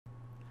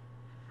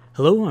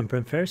Hello, I'm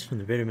Brent Farris from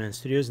the Video Man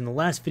Studios. In the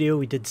last video,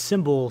 we did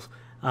symbols.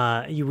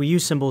 We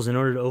use symbols in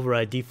order to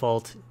override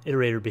default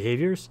iterator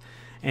behaviors.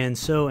 And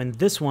so in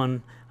this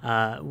one,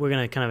 we're going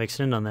to kind of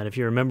extend on that. If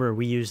you remember,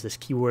 we use this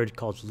keyword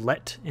called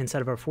let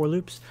inside of our for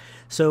loops.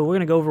 So we're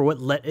going to go over what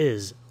let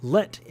is.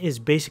 Let is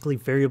basically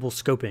variable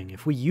scoping.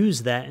 If we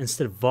use that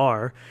instead of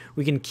var,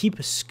 we can keep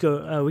a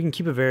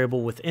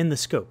variable within the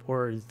scope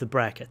or the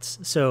brackets.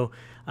 So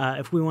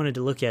if we wanted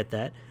to look at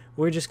that,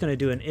 we're just going to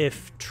do an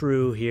if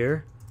true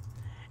here.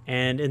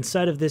 And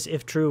inside of this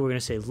if true, we're going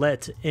to say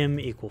let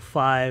m equal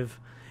 5,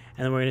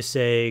 and then we're going to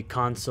say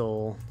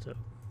console, so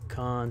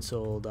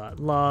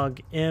console.log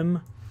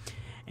m,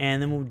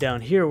 and then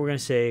down here we're going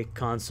to say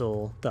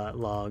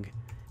console.log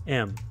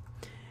m.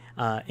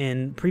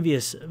 In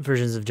previous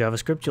versions of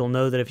JavaScript, you'll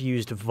know that if you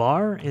used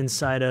var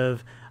inside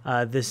of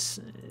this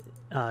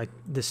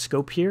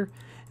scope here,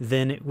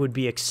 then it would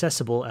be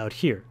accessible out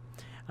here.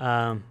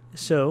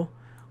 So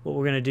what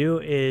we're going to do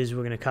is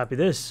we're going to copy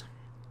this,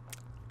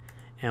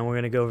 and we're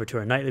going to go over to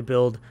our nightly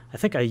build. I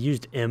think I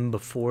used m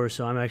before,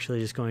 so I'm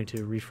actually just going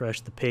to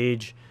refresh the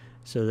page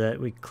so that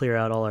we clear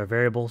out all our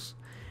variables.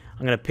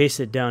 I'm going to paste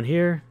it down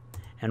here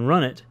and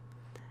run it,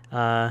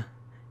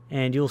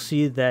 and you'll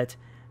see that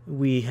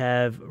we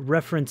have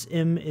reference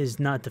m is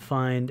not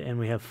defined, and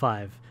we have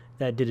 5.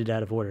 That did it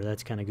out of order.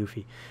 That's kind of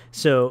goofy.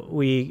 So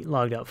we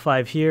logged out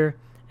 5 here,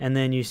 and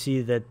then you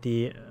see that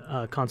the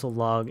console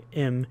log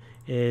m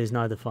is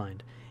not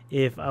defined.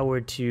 If I were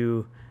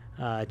to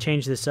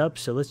change this up,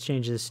 so let's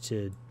change this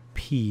to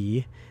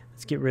P.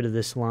 Let's get rid of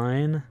this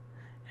line,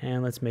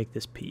 and let's make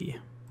this P,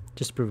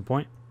 just to prove a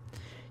point.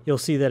 You'll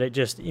see that it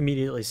just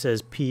immediately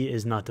says P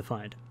is not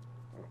defined.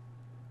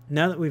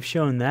 Now that we've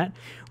shown that,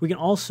 we can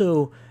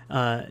also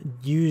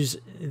use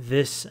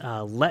this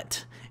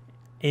let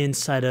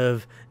inside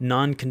of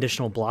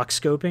non-conditional block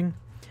scoping.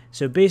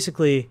 So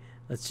basically,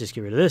 let's just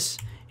get rid of this.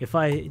 If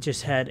I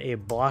just had a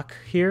block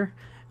here,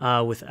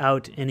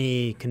 without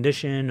any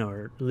condition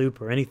or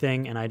loop or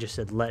anything, and I just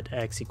said let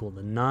x equal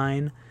to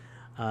 9,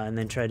 and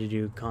then try to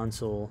do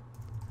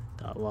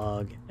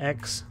console.log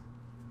x,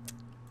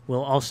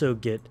 we'll also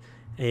get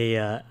a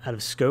out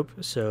of scope.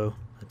 So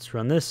let's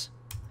run this,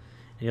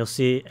 and you'll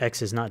see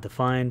x is not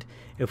defined.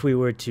 If we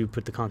were to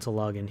put the console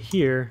log in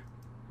here,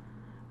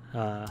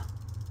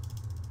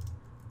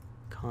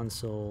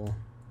 console.log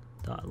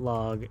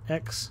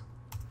x,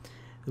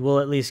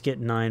 we'll at least get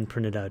 9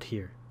 printed out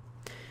here.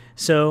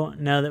 So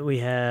now that we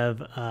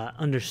have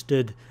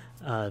understood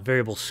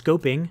variable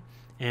scoping,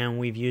 and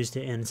we've used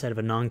it inside of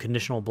a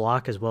non-conditional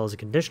block as well as a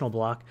conditional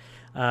block,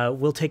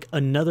 we'll take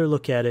another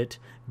look at it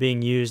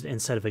being used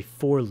inside of a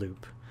for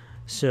loop.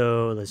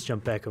 So let's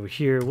jump back over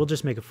here. We'll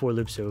just make a for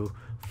loop. So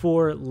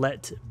for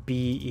let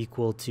b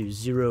equal to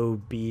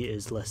 0, b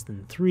is less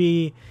than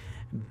 3,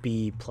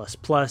 b plus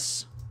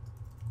plus,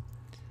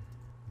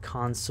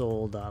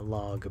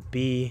 console.log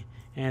b.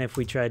 And if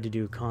we tried to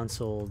do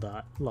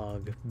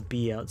console.log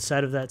b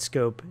outside of that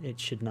scope, it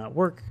should not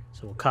work.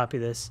 So we'll copy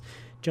this,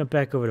 jump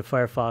back over to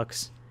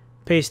Firefox,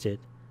 paste it,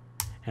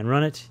 and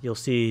run it. You'll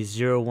see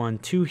 0, 1,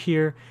 2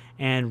 here,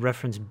 and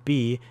reference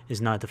b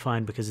is not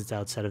defined because it's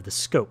outside of the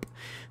scope.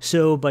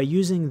 So by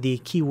using the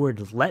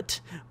keyword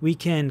let, we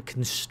can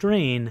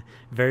constrain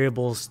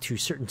variables to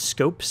certain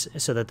scopes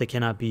so that they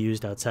cannot be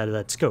used outside of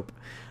that scope.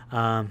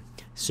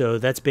 So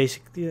that's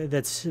basic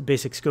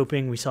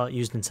scoping. We saw it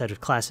used inside of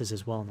classes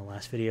as well in the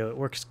last video. It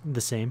works the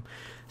same.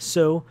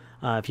 So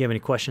if you have any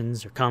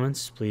questions or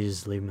comments,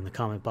 please leave them in the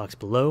comment box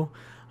below.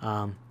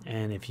 And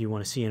if you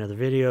want to see another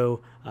video,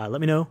 let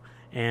me know.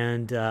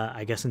 And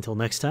I guess until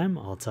next time,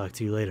 I'll talk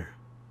to you later.